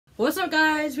What's up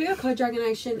guys, we are Code Dragon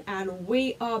Nation and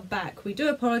we are back. We do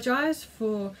apologise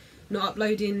for not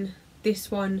uploading this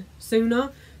one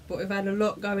sooner, but we've had a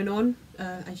lot going on.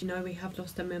 As you know, we have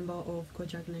lost a member of Code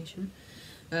Dragon Nation.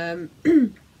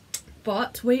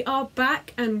 But we are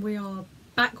back and we are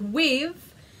back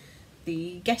with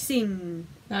the guessing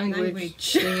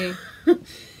language.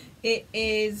 It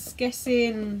is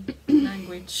guessing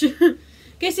language.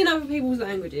 Guessing other people's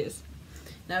languages.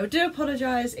 Now, I do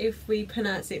apologise if we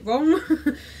pronounce it wrong.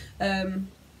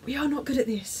 We are not good at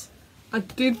this. I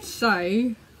did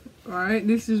say, right,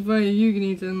 this is where you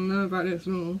need to know about this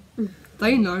more.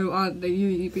 They know, but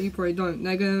you probably don't.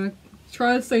 They're going to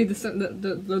try to say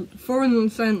the foreign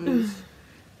sentence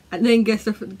and then guess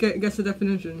the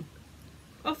definition.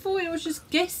 I thought it was just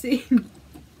guessing.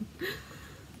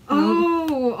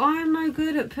 Oh, I'm no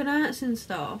good at pronouncing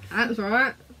stuff. That's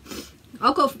right.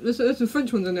 I've got there's some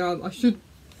French ones in there. I should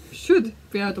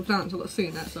be able to pronounce. I've got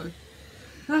seeing that, so.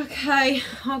 Okay,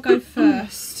 I'll go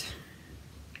first.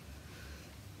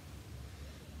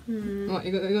 Right,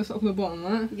 you got to start from the bottom,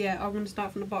 right? Yeah, I'm going to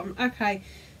start from the bottom. Okay,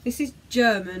 this is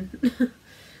German.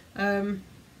 Right,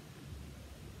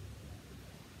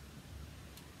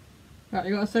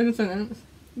 you got to say the sentence.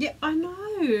 Yeah, I know.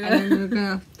 And then we're gonna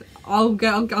have to, I'll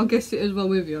guess it as well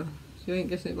with you, so you ain't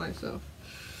guessing it by yourself.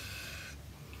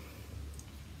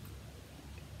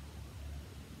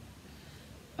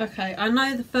 Okay, I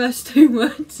know the first two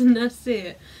words and that's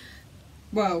it.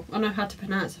 Well, I know how to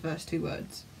pronounce the first two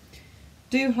words.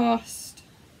 Du hast.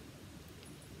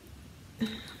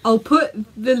 I'll put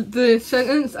the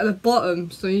sentence at the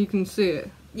bottom so you can see it.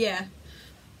 Yeah.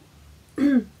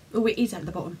 Oh, it is at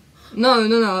the bottom. No, at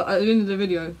the end of the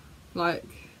video. Like,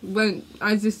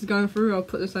 as this is going through, I'll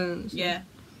put the sentence. Yeah.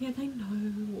 Yeah, they know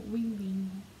what we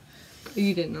mean.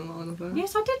 You didn't know what I was about.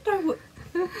 Yes, I did know what...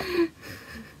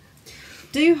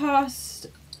 Du hast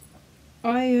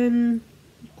einen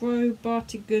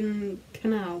großartigen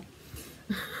Kanal.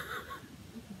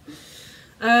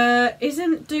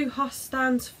 Isn't Du hast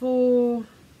stands for...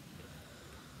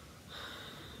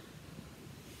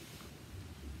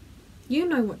 You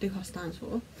know what Du hast stands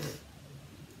for.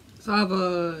 It's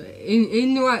either,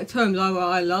 in the right terms, either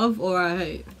I love or I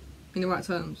hate. In the right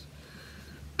terms.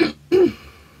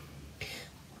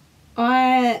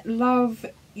 I love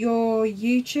your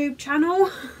YouTube channel.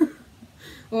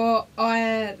 Or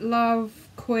I love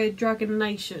Code Dragon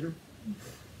Nation.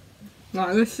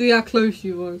 Right, let's see how close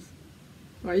you was.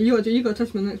 Right, you got to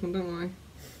touch my next one, don't worry.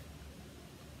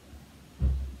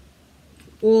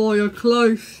 Oh, you're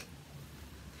close.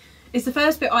 It's the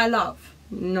first bit I love.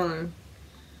 No.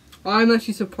 I'm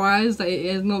actually surprised that it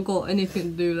has not got anything to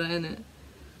do with that in it.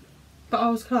 But I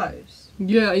was close.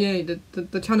 Yeah,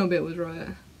 the channel bit was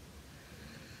right.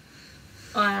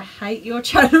 I hate your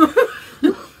channel.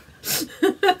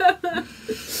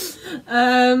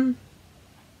 I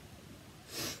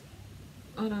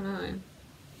don't know.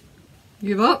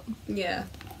 Give up? Yeah.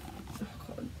 Oh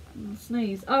God, I'll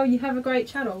sneeze. Oh, you have a great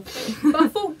channel. But I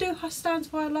thought Du hast stands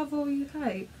for I love or you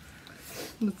hate.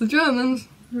 That's the Germans.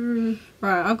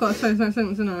 Right, I've got to say that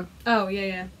sentence now. Oh,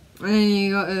 yeah. And then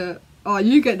you got to... Oh,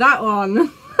 you get that one.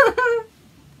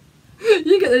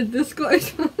 You get the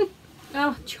Scottish one.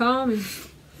 Oh, charming.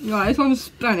 Right, this one's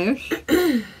Spanish.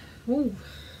 Ooh,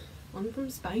 I'm from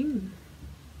Spain.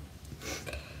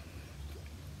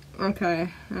 Okay.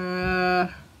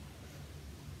 I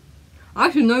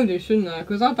should know this, shouldn't I?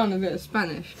 Because I've done a bit of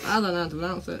Spanish. But I don't know how to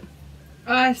pronounce it.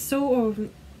 I sort of...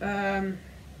 I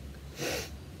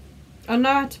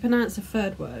know how to pronounce a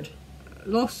third word.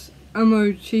 Los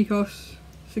Amo Chicos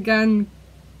Sigan.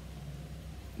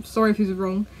 Sorry if this is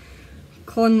wrong.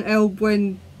 Con el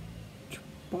buen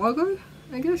trabajo,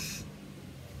 I guess.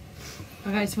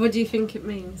 Okay, so what do you think it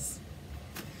means?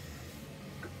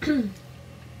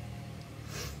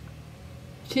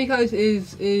 Chicos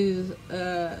is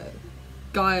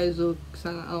guys or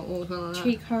something like that.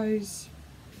 Chicos.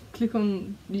 Click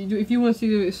on if you want to see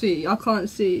the receipt. I can't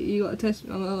see. You got to test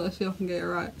me. I'm gonna see if I can get it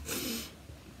right.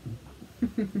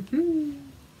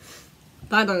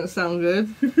 That doesn't sound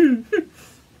good.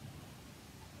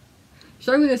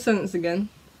 Show me this sentence again.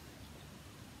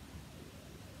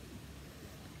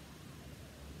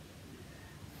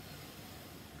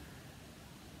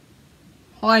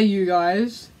 Hi, you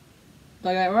guys. Did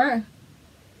I get it right?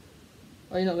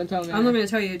 Or are you not going to tell me? I'm not going to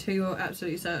tell you until you're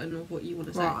absolutely certain of what you want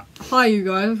to say. Right. Hi, you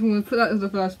guys. I'm going to put that as the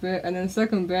first bit, and then the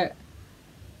second bit.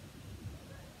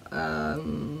 I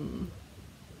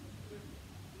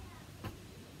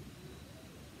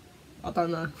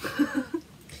don't know.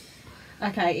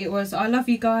 Okay, it was I love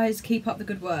you guys, keep up the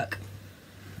good work.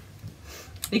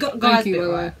 You got the guys bit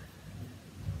right.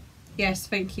 Yes,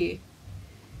 thank you.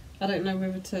 I don't know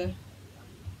whether to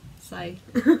say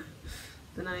the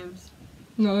names.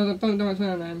 No, don't say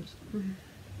their names.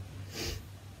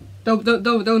 They'll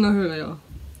know who they are.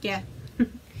 Yeah.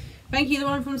 Thank you, the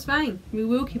one from Spain. We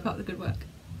will keep up the good work.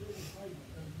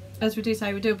 As we do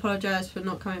say, we do apologise for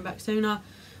not coming back sooner.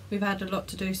 We've had a lot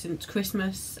to do since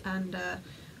Christmas, and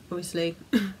obviously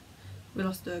we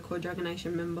lost a Core Dragon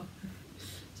Nation member,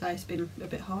 so it's been a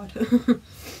bit hard.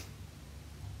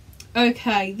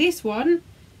 Okay, this one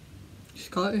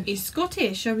Scottish. is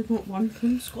Scottish, so we've got one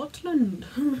from Scotland.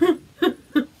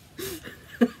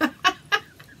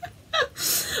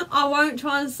 I won't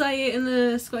try and say it in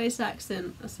a Scottish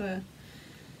accent, I swear.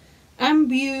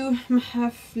 Ambu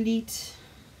Mahafleet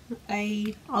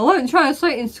a... I won't try and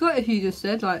say it in Scottish, you just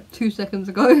said, like 2 seconds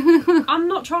ago. I'm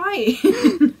not trying.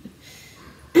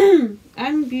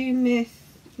 Ambu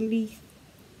Mahafleet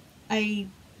a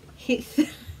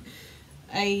hith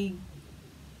a...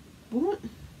 what?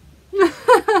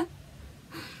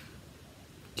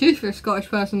 Cheers for a Scottish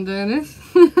person doing this.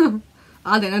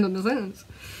 I didn't end on the sentence.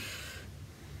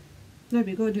 No,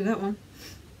 we gotta do that one.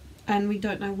 And we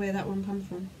don't know where that one comes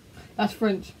from. That's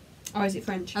French. Oh, is it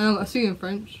French? And I'm assuming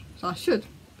French, so I should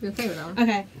be okay with that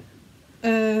one.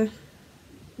 Okay.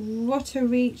 Water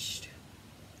reached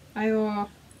our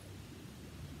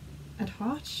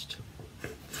adhatched.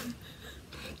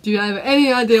 Do you have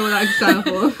any idea what that could stand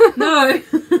for? No.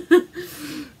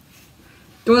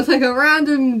 Do you want to take a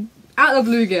random, out of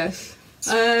the blue guess?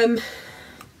 Good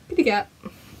to get.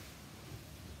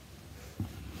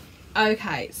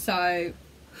 Okay, so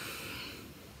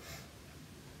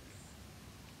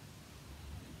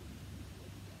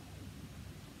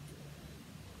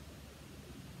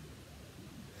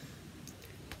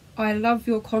I love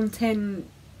your content.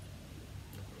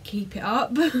 Keep it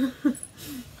up.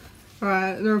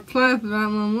 Right, the reply for that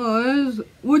one was,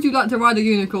 would you like to ride a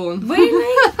unicorn? Really?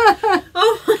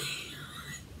 Oh my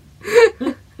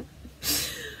god.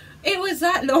 It was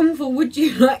that long for would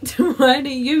you like to ride a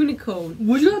unicorn?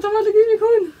 Would you like to ride a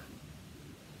unicorn?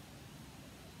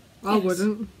 I Yes.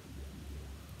 wouldn't.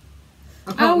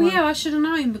 I can't Oh ride- yeah, I should have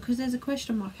known because there's a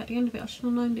question mark at the end of it. I should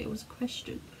have known that it was a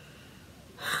question.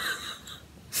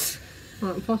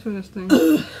 Right, pass me this thing.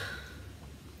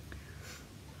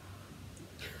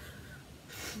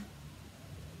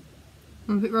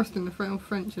 I'm a bit rusty in the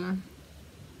French, you know.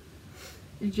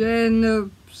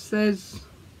 Jen says,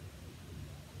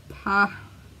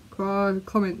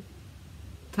 comment.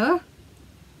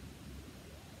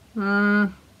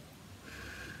 I'm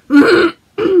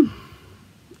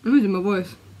losing my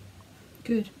voice.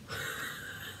 Good.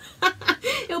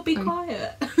 It'll be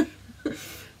quiet.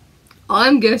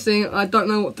 I'm guessing I don't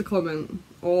know what to comment,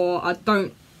 or I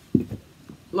don't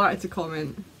like to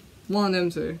comment. One of them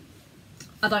two.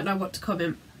 I don't know what to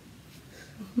comment.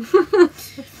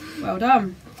 Well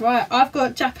done. Right, I've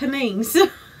got Japanese.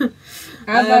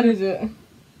 How bad is it?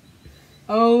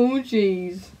 Oh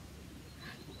jeez.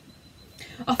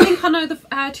 I think I know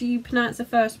how to pronounce the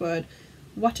first word.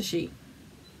 Watashi.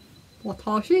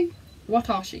 Watashi?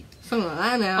 Watashi. Something like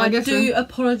that now. I guess do so.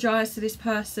 apologise to this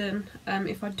person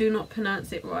if I do not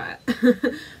pronounce it right.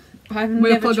 I've We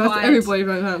never apologise to tried. everybody who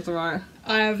pronounced it right.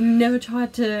 I have never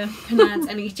tried to pronounce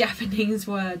any Japanese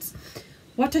words.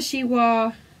 Watashi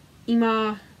wa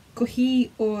ima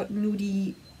kohi o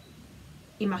nuri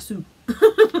imasu. Do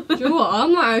you know what?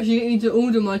 I'm not actually getting to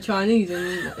order my Chinese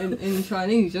in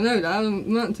Chinese. You know that?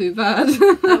 I'm not too bad.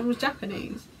 That was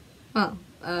Japanese. Oh,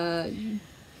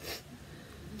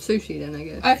 sushi then, I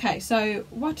guess. Okay, so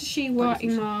watashi wa What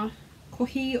is ima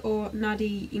kohi o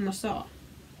nari imasa.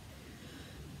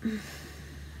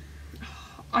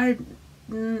 I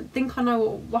think I know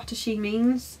what watashi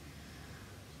means,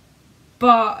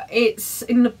 but it's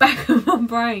in the back of my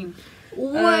brain.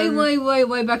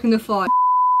 Way back in the fight.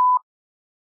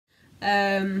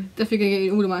 Definitely gonna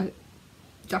get all of my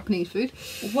Japanese food.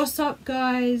 What's up,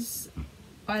 guys?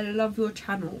 I love your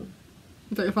channel.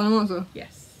 Is that your final answer?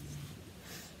 Yes.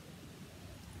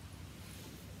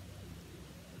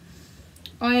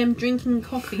 I am drinking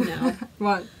coffee now.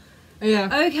 Right. Yeah.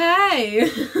 Okay.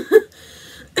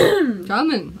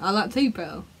 Charming. I like tea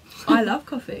better. I love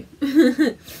coffee.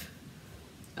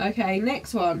 Okay,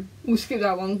 next one. We'll skip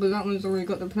that one because that one's already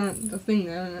got the thing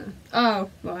there, isn't it? Oh,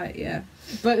 right, yeah.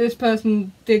 But this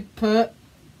person did put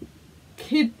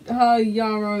Kid Her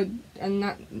Yaro, and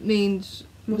that means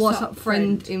what's up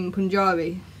friend in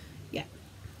Punjabi. Yeah.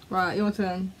 Right, your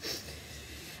turn.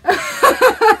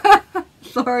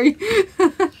 Sorry.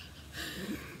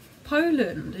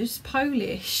 Poland. It's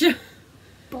Polish.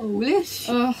 Polish?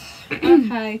 Oh,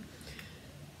 okay.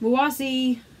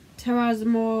 Mwazi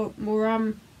Terazmo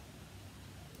Moram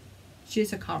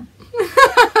Jizzacum.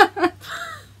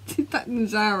 That didn't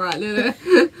sound right, did it?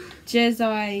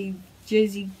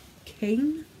 Jizzy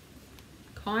Keen?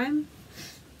 Kime?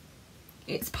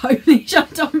 It's Polish, I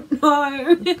don't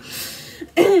know.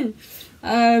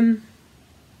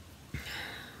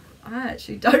 I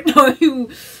actually don't know.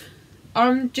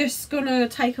 I'm just gonna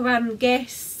take a random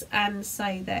guess and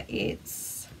say that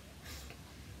it's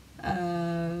I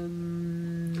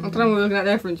don't know what we're looking at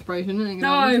there for inspiration, isn't it?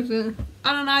 No.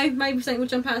 I don't know, maybe something will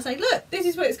jump out and say, look, this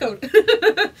is what it's called.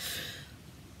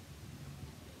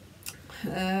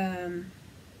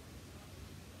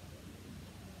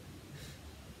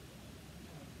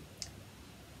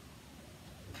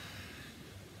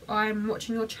 I'm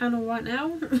watching your channel right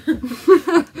now. Is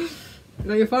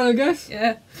that your final guess?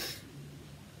 Yeah.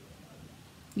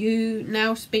 You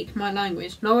now speak my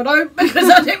language. No, I don't, because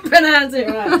I didn't pronounce it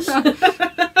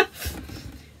right.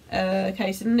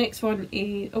 Okay, so the next one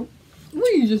is... Oh. What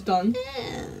have you just done?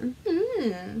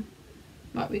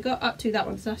 Right, we got up to that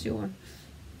one, so that's your one.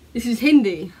 This is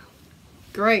Hindi.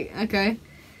 Great, okay.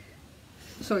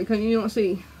 Sorry, can you not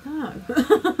see? No.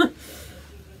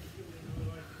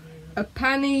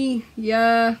 Apani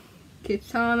ya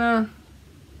kitana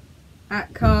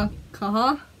atka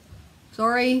kaha.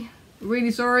 Sorry,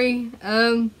 really sorry.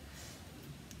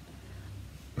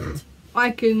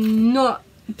 I cannot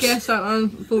guess that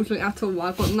unfortunately at all.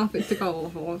 I've got nothing to go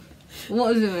off of.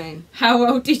 What does it mean? How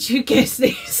well did you guess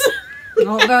this?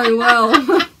 Not very well.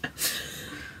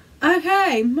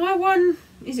 Okay, my one...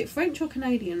 Is it French or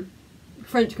Canadian?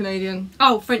 French Canadian.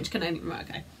 Oh, French Canadian, right,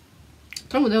 okay.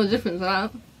 Tell me there was a difference to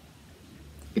that.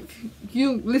 If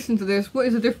you listen to this, what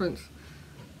is the difference?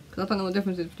 Because I don't know what the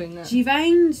difference is between that.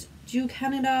 J'vins du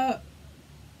Canada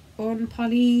on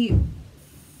parler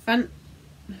fan...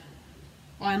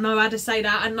 I know how to say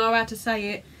that, I know how to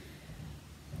say it.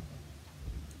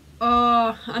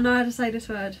 Oh, I know how to say this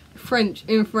word. French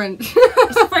in French.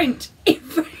 It's French in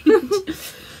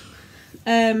French.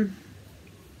 I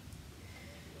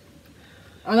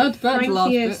know the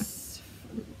last bit.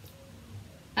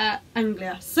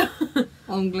 Anglias.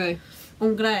 Anglais.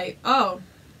 Anglais. Oh.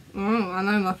 Oh, I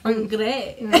know my French.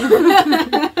 Anglais.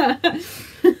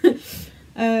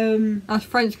 That's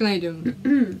French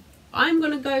Canadian. I'm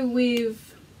gonna go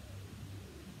with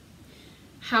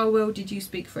how well did you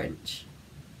speak French?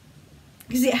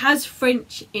 Because it has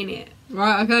French in it.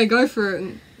 Right, okay, go for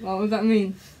it. What does that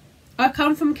mean? I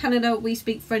come from Canada, we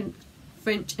speak French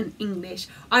and English.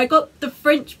 I got the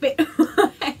French bit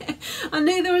right. I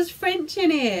knew there was French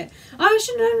in it. I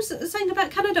should know saying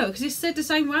about Canada because it's said the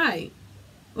same way.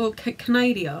 Or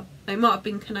Canada. It might have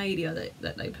been Canada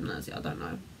that they pronounce it, I don't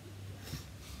know.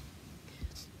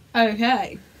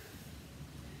 Okay.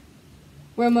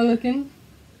 Where am I looking?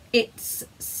 It's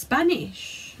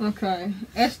Spanish. Okay.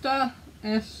 Esta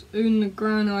es una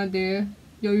gran idea.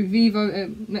 Yo vivo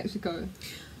en Mexico.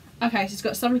 Okay, so it's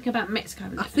got something about Mexico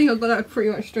in it. I think I got that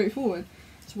pretty much straightforward.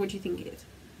 So what do you think it is?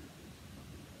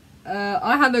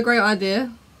 I had a great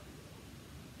idea.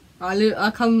 I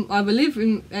live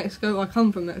in Mexico. I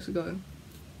come from Mexico.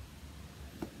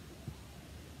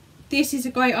 This is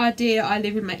a great idea. I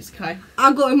live in Mexico.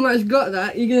 I pretty much got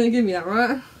that. You're gonna give me that,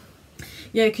 right?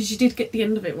 Yeah, because you did get the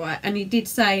end of it right, and you did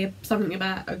say something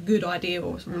about a good idea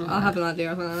or something like that. I have an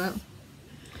idea. I think like that.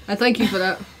 And thank you for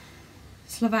that.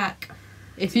 Slovak.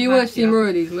 If you watch the more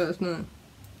of these, let us know.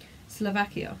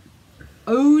 Slovakia.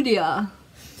 Oh dear.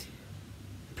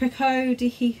 Preko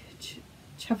de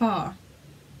Chavar.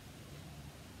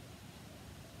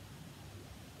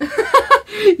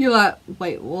 You're like,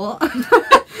 wait, what?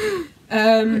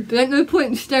 There ain't no point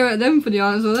in staring at them for the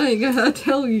answer. They ain't gonna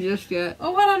tell you just yet.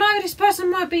 Oh, well, I know this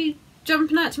person might be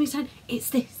jumping out to me saying, it's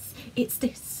this,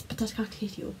 but I can't hear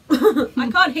you. I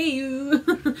can't hear you.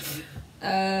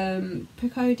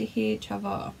 Preko de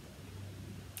Chavar.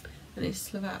 And it's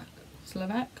Slovak.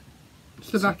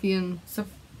 Slovakian.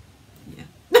 Yeah.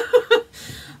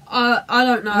 I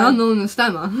don't know. I'm not on the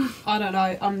stammer. I don't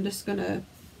know. I'm just gonna...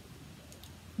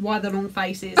 Why the long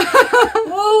faces?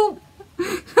 Whoa!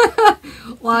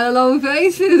 Why the long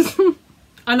faces?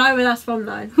 I know where that's from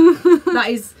though. That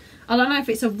is... I don't know if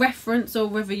it's a reference or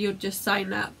whether you're just saying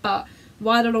that, but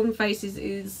Why the Long Faces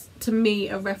is, to me,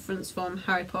 a reference from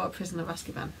Harry Potter Prisoner of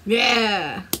Azkaban.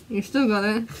 Yeah! You still got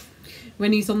it.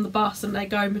 When he's on the bus and they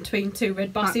go in between two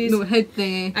red buses. That little head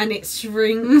thingy. And it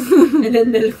shrinks and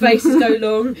then the faces go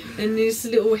long and this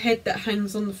little head that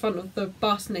hangs on the front of the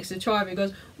bus next to the driver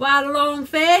goes, "Why the long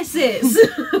faces?"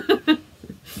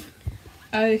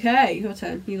 Okay, your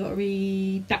turn. You got to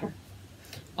read that one.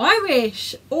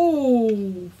 Irish. Oh,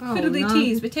 Oh,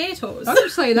 fiddly-tees, no. potatoes.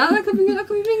 Don't say that. That could be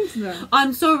mean to them.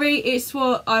 I'm sorry, it's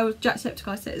what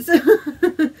Jacksepticeye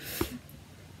says.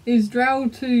 Is drow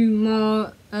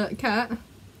to my cat?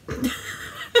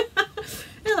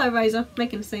 Hello, Razor,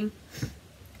 making a scene.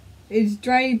 Is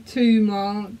Dre to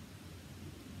my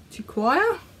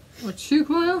Chiquire? Or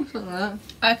Chuquire? Something like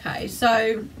that. Okay,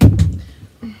 so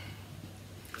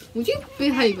Would you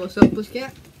behave yourself,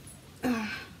 Pussycat?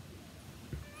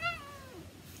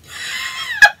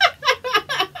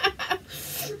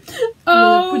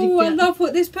 oh, I love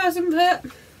what this person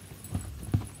put.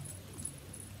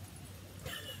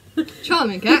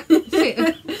 Charming cat.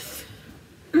 Sit.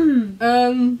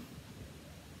 I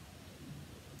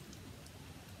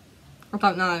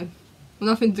don't know.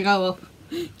 Nothing to go off.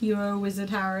 You're a wizard,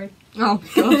 Harry. Oh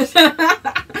god.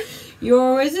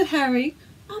 You're a wizard, Harry.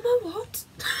 I'm a what?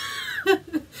 But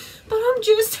I'm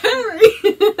just Harry.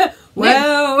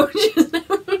 Well, Shut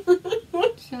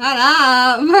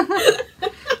up.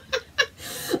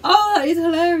 oh, that is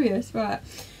hilarious. Right.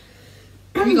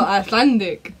 You got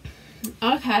Icelandic.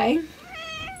 Okay.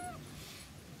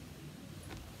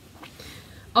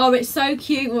 Oh, it's so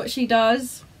cute what she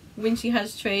does when she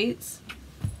has treats.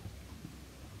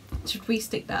 Should we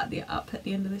stick that up at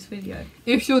the end of this video?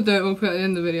 If she'll do it, we'll put it at the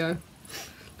end of the video.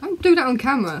 Don't do that on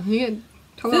camera. You get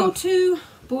told Phil off. to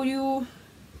Boreal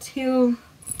till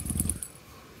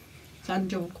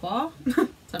Sanjokwa.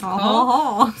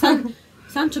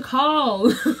 Santa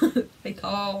Carl. Hey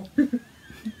Carl.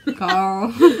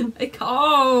 Carl. Hey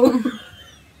Carl.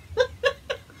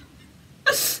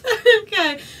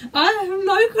 Okay, I have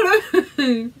no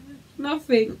clue.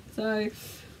 Nothing. So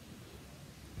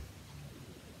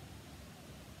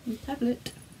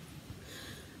tablet.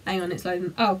 Hang on, it's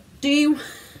loading. Oh, do you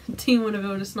want to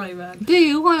build a snowman? Do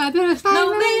you want to build a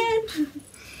snowman? Snowman.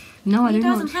 No, I It do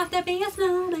doesn't not. have to be a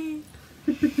snowman.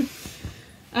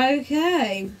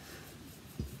 Okay.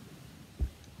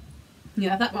 You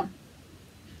have that one.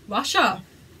 Russia.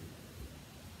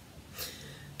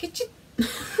 Get your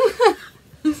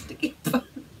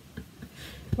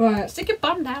Right. stick your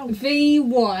bum down.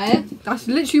 VY. That's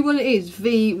literally what it is.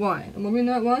 VY. Am I reading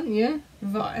that one? Yeah?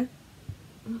 Vi.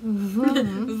 Vi.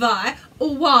 Vi.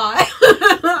 Or Y.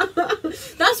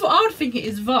 That's what I would think it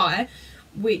is, Vi.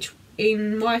 Which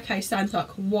in my case sounds like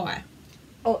Y.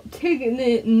 Oh,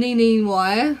 Nini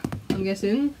Y. I'm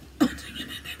guessing.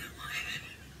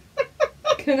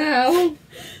 Canal.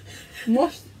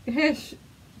 Most Hesh.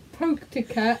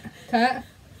 Pokecat. Tat.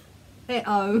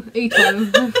 Ito.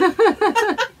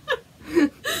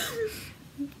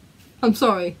 I'm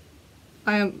sorry.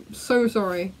 I am so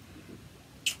sorry.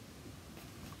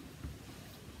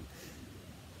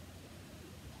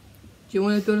 Do you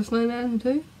want to build a snowman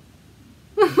too?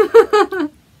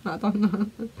 I don't know.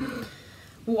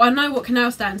 Well, I know what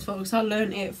canal stands for because I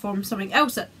learned it from something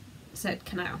else that said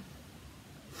canal.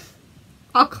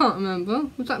 I can't remember.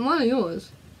 Was that mine or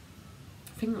yours?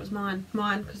 I think it was mine.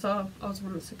 Mine, because I was the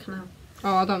one that said canal.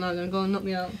 Oh, I don't know then. Go on, knock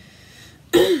me out.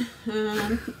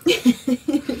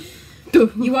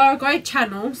 You are a great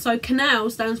channel. So canal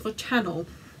stands for channel.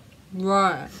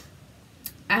 Right.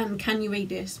 And can you read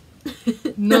this?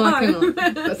 No, I cannot.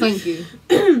 But thank you.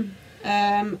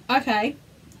 Okay.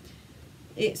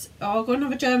 I've got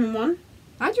another German one.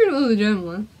 How'd you know all the German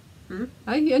ones? Hmm?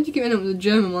 How'd you get in up with the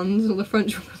German ones or the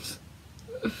French ones?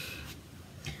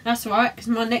 That's right, because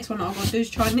my next one I've got to do is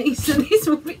Chinese, so this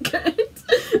will be good.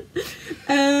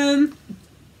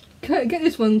 Get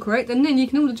this one correct, and then you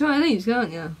can order Chinese,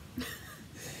 can't you?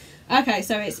 Okay,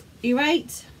 so it's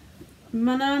Irate,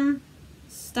 Manam,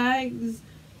 Stags,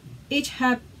 Ich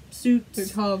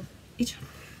It's hard. Do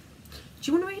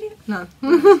you want to read it? No.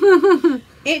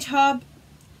 Ich hab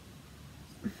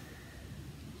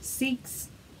six.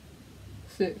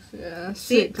 Six, yeah.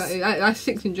 Six. That's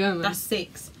six in German. That's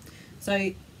 6.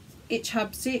 So Ich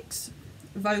hab 6.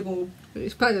 Vogel.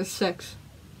 It's better than sex.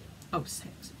 Oh,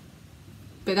 6.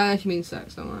 But that actually means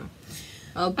sex, don't worry.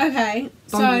 Okay,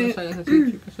 Say so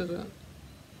that.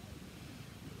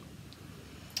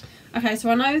 okay,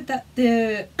 so I know that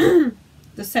the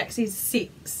the sex is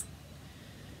 6.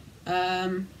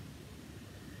 The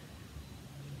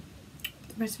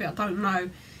rest of it I don't know.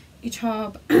 Ich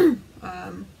hab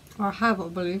I have, I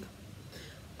believe.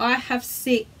 I have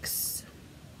 6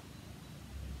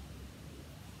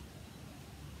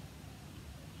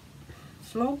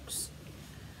 vlogs.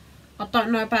 I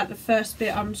don't know about the first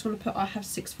bit. I'm just going to put I have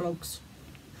 6 vlogs.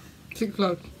 6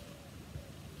 vlogs.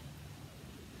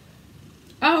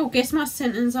 Oh, guess my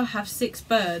sentence. I have 6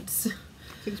 birds.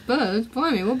 6 birds?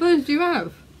 Blimey, what birds do you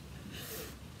have?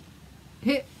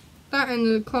 Hit. that in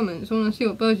the comments. I want to see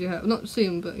what birds you have. Not see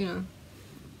them, but you know.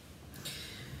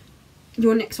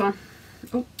 Your next one.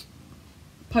 Oh,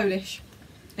 Polish.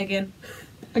 Again.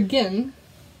 Again.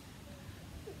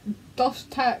 Das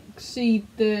taxi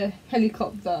the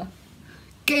helicopter.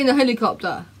 Get in the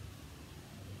helicopter.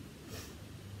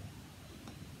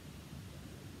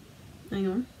 Hang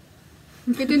on.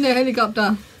 Get in the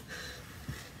helicopter.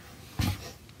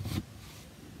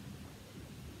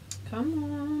 Come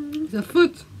on. The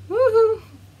foot. Woohoo.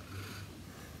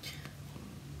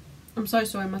 I'm so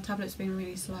sorry, my tablet's been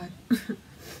really slow.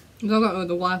 I got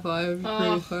the Wi-Fi.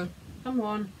 Really slow. Come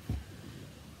on.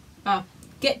 Ah,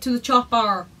 get to the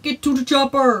chopper. Get to the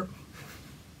chopper.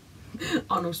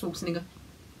 Arnold Schwarzenegger.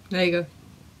 There you go.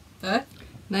 Eh?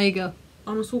 There you go.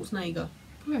 Arnold Schwarzenegger.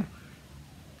 Yeah.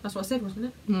 That's what I said, wasn't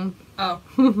it? No. Oh,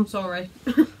 sorry.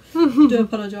 Do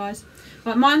apologise.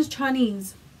 Right, mine's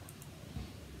Chinese.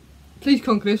 Please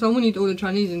conquer this. I want you to order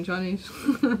Chinese in Chinese.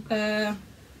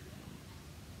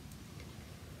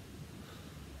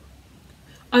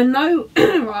 I know.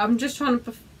 Right, I'm just trying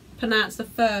to pronounce the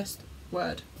first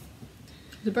word.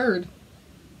 It's a bird.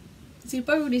 Is it a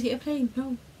bird? Is it a plane?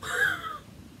 No.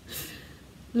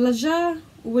 Laja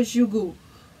Wujigu.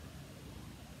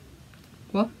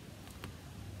 What?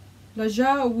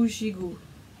 Laja Wujigu.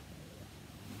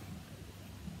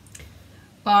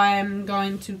 I'm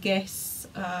going to guess.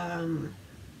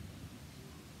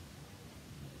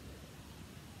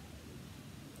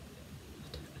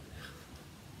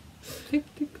 Tick,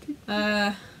 tick, tick.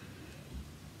 I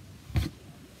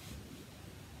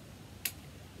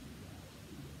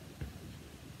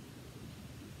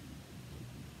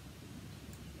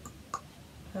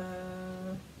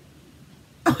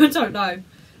don't know.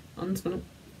 I'm just gonna.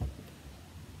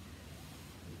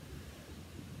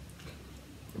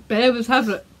 Bear with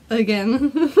tablet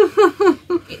again.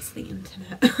 It's the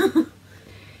internet.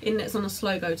 Internet's on a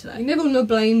slow go You today. never want to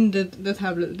blame the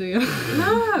tablet, do you?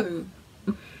 No.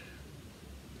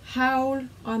 Howl,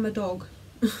 I'm a dog.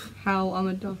 How I'm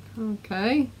a dog.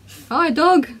 Okay. Hi,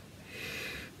 dog.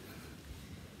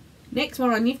 Next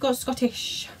one, you've got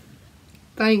Scottish.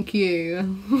 Thank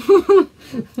you.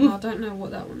 Oh, I don't know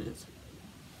what that one is.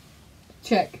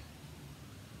 Check.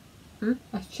 Hmm?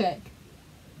 That's check.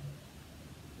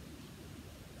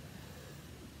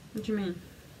 What do you mean?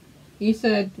 You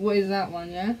said, what is that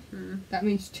one, yeah? Mm. That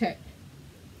means check.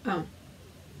 Oh.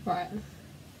 Right.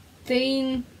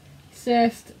 Dean,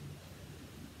 Cest,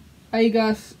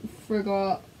 Agas,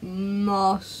 Frigga,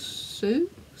 Marsu,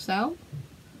 Sal.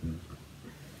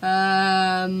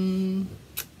 I'm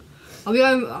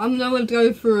going to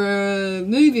go for a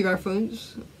movie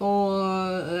reference or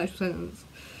an actual sentence.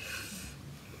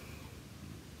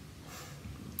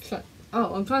 So,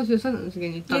 oh, I'm trying to do a sentence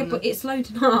again. You've done Yeah, but it's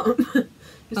loading up.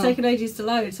 It's Oh. taking ages to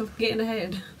load, so I'm getting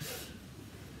ahead.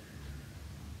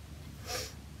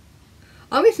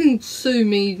 I'm guessing Sue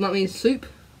might mean soup,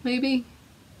 maybe,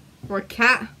 or a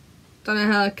cat. Don't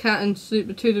know how a cat and soup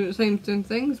are two different same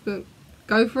things, but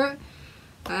go for it.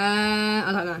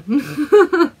 I don't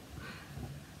know.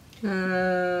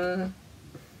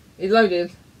 It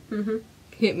loaded.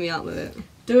 Hit me up with it.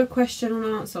 Do a question and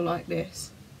answer like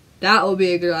this. That will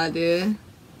be a good idea.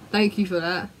 Thank you for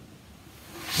that.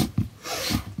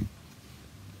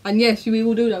 And yes, we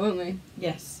will do that, won't we?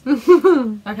 Yes.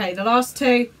 Okay, the last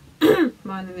two.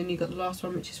 Mine, and then you got the last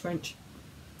one, which is French.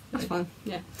 That's fine.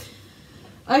 Yeah.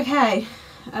 Okay.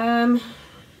 I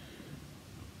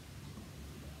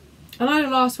know the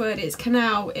last word is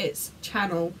canal, it's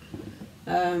channel.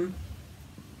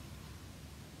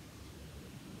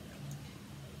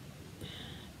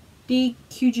 Die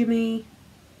Kujimi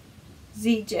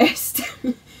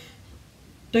Zgest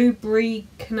Dobry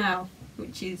Canal,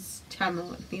 which is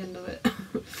channel at the end of it.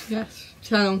 Yes.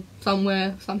 Channel,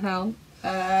 somewhere, somehow.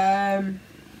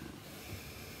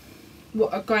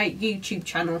 What a great YouTube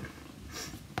channel.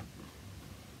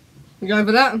 You going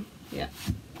for that? Yeah.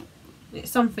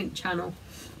 It's something channel.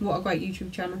 What a great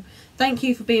YouTube channel. Thank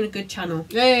you for being a good channel.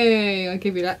 Yay, I'll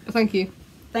give you that. Thank you.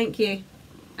 Thank you.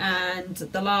 And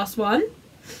the last one.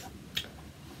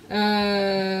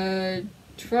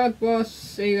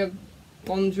 Tragwas, either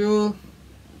bonjour.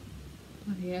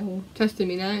 Bloody hell, testing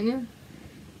me now, ain't you?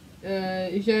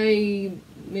 J'ai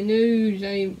menu,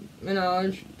 j'ai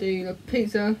ménage de la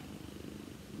pizza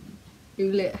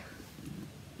du lait.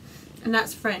 And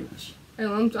that's French. Hang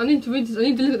on, I need to read this, I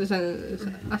need to look at the sentence.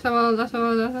 That's how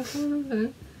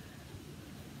I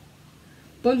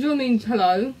Bonjour means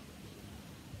hello.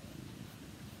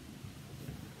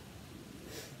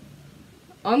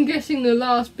 I'm guessing the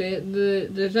last bit,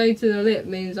 the J to the lip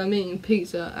means I'm eating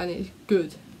pizza and it's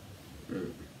good.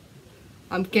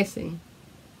 I'm guessing.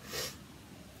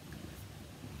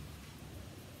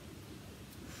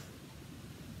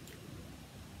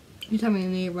 She's having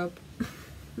an ear rub.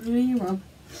 An ear rub.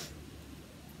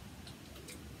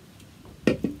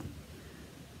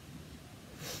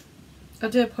 I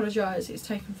do apologise, it's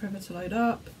taken forever to load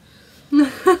up.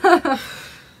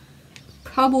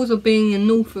 Troubles of being in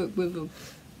Norfolk with a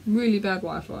really bad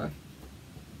Wi-Fi.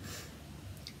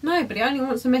 No, but it only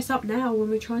wants to mess up now when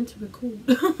we're trying to record.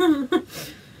 Look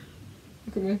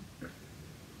at me.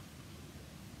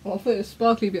 Oh, I thought it was a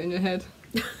sparkly bit in your head.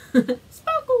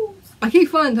 Sparkles! I keep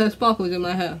finding her sparkles in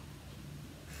my hair.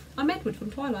 I'm Edward from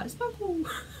Twilight. Sparkle!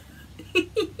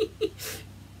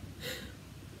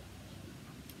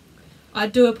 I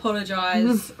do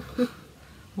apologise. I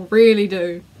really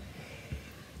do.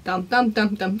 Dum dum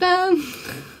dum dum dum.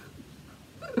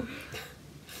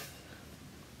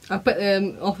 I bet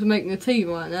them off making the tea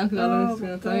right now because I know Oh it's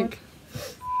going to my take.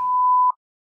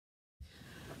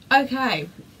 Okay,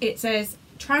 it says,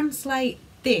 translate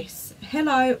this.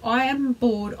 Hello, I am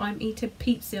bored. I'm eating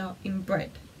pizza in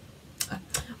bread.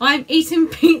 I'm eating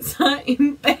pizza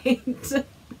in bed.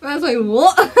 I was like,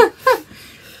 what?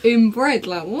 In bread,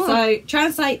 like what? So,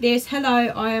 translate this. Hello,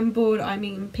 I am bored. I'm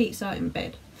eating pizza in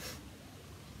bed.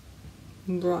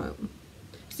 Right.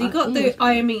 So, you got the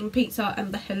I am eating pizza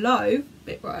and the hello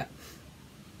bit right.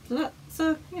 So,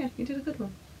 that's, yeah, you did a good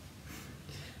one.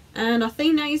 And I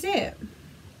think that is it.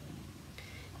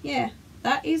 Yeah,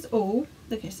 that is all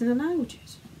the guessing the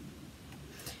languages.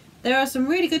 There are some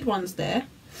really good ones there.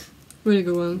 Really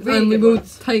good one. Really and we good will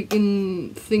ones. take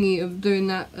in thingy of doing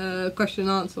that question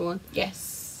and answer one.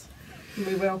 Yes,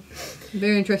 we will.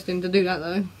 Very interesting to do that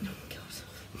though.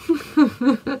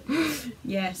 God.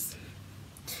 Yes.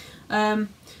 But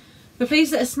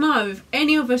please let us know if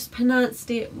any of us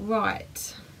pronounced it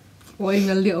right. Or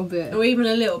even a little bit. Or even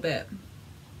a little bit.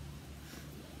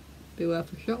 Be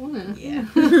worth a shot, wouldn't it?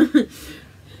 Yeah.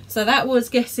 So that was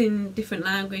guessing different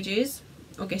languages.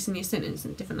 Or guessing your sentence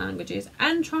in different languages.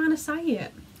 And trying to say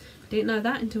it. Didn't know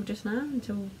that until just now.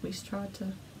 Until we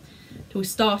started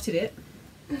it.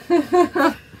 Surprise!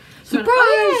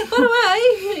 Oh, yeah, by the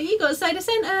way, you got to say the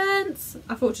sentence.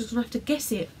 I thought you were going to have to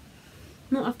guess it.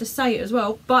 Not have to say it as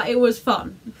well, but it was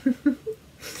fun.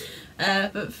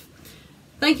 But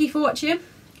thank you for watching.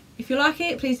 If you like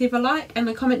it, please leave a like and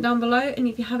a comment down below. And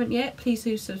if you haven't yet, please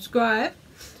do subscribe.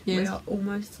 Yes. We are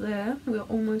almost there. We are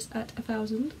almost at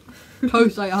 1,000.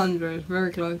 Close to 800.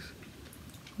 Very close.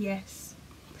 Yes.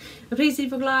 But please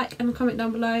leave a like and a comment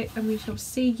down below. And we shall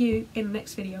see you in the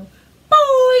next video.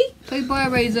 Bye! Say bye,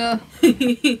 Razor.